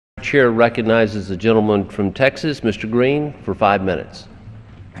chair recognizes the gentleman from Texas, Mr. Green, for 5 minutes.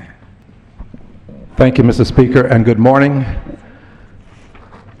 Thank you, Mr. Speaker, and good morning.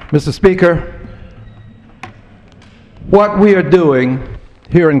 Mr. Speaker, what we are doing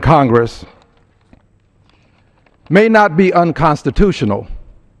here in Congress may not be unconstitutional,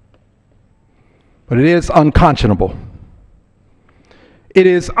 but it is unconscionable. It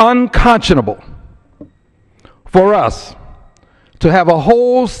is unconscionable for us to have a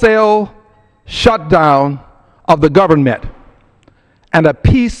wholesale shutdown of the government and a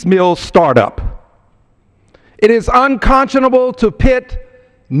piecemeal startup. It is unconscionable to pit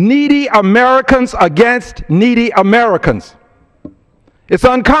needy Americans against needy Americans. It's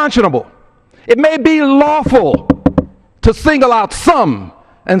unconscionable. It may be lawful to single out some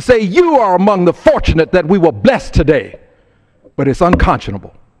and say, you are among the fortunate that we were blessed today, but it's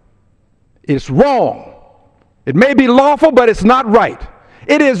unconscionable. It's wrong. It may be lawful, but it's not right.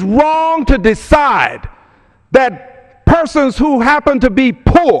 It is wrong to decide that persons who happen to be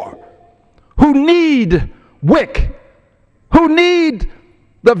poor, who need WIC, who need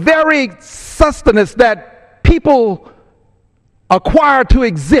the very sustenance that people acquire to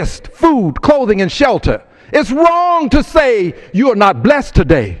exist, food, clothing, and shelter. It's wrong to say you are not blessed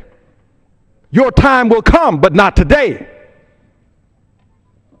today. Your time will come, but not today.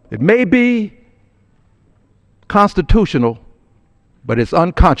 It may be constitutional, but it's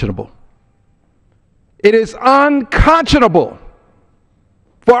unconscionable. It is unconscionable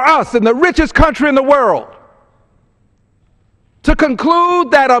for us in the richest country in the world to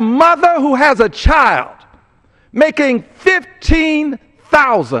conclude that a mother who has a child making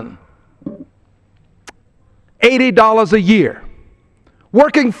 $15,080 a year,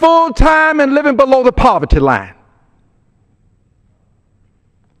 working full time and living below the poverty line.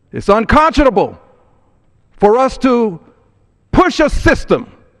 It's unconscionable for us to push a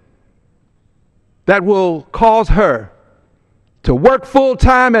system that will cause her to work full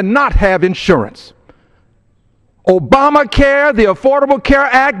time and not have insurance. Obamacare, the Affordable Care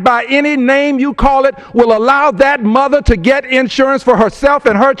Act, by any name you call it, will allow that mother to get insurance for herself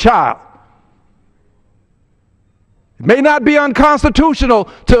and her child. It may not be unconstitutional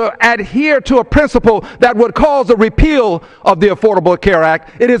to adhere to a principle that would cause a repeal of the Affordable Care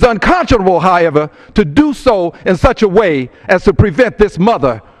Act. It is unconscionable, however, to do so in such a way as to prevent this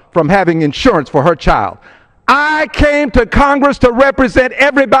mother from having insurance for her child. I came to Congress to represent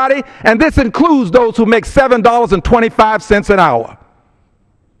everybody, and this includes those who make $7.25 an hour.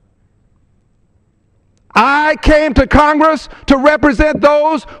 I came to Congress to represent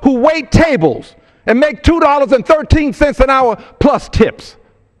those who wait tables and make $2.13 an hour plus tips.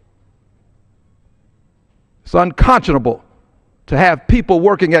 It's unconscionable to have people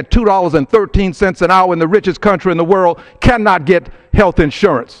working at $2.13 an hour in the richest country in the world cannot get health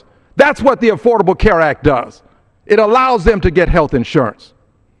insurance. That's what the Affordable Care Act does. It allows them to get health insurance.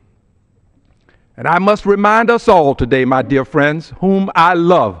 And I must remind us all today, my dear friends, whom I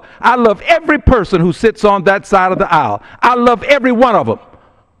love. I love every person who sits on that side of the aisle. I love every one of them.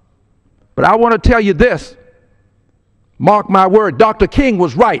 But I want to tell you this. Mark my word, Dr. King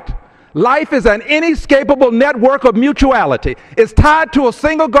was right. Life is an inescapable network of mutuality. It's tied to a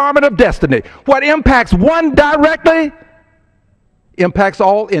single garment of destiny. What impacts one directly impacts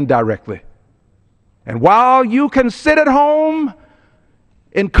all indirectly. And while you can sit at home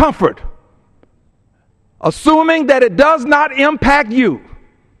in comfort, assuming that it does not impact you,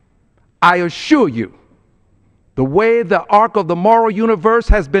 I assure you, the way the arc of the moral universe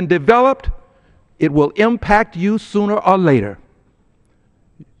has been developed, it will impact you sooner or later.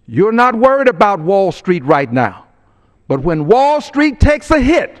 You're not worried about Wall Street right now, but when Wall Street takes a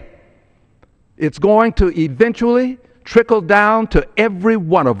hit, it's going to eventually trickle down to every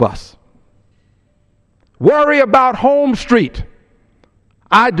one of us. Worry about Home Street.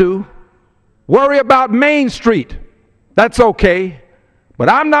 I do. Worry about Main Street. That's okay. But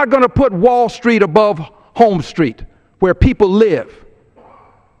I'm not going to put Wall Street above Home Street, where people live.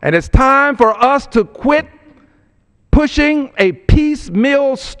 And it's time for us to quit pushing a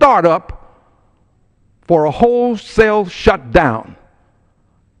piecemeal startup for a wholesale shutdown.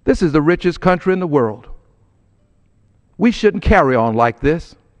 This is the richest country in the world. We shouldn't carry on like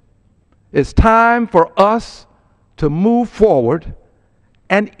this. It's time for us to move forward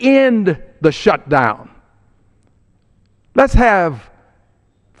and end the shutdown. Let's have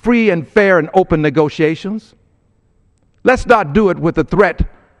free and fair and open negotiations. Let's not do it with the threat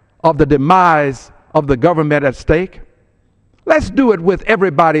of the demise of the government at stake. Let's do it with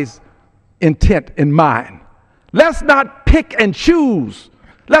everybody's intent in mind. Let's not pick and choose.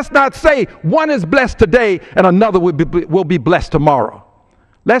 Let's not say one is blessed today and another will be blessed tomorrow.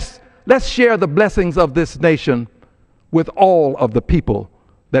 Let's share the blessings of this nation with all of the people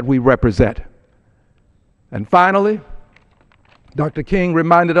that we represent. And finally, Dr. King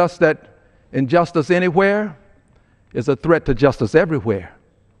reminded us that injustice anywhere is a threat to justice everywhere.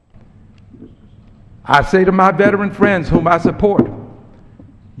 I say to my veteran friends whom I support,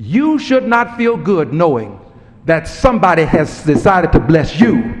 you should not feel good knowing that somebody has decided to bless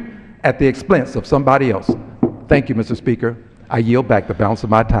you at the expense of somebody else. Thank you, Mr. Speaker. I yield back the balance of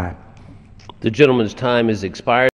my time. The gentleman's time is expired.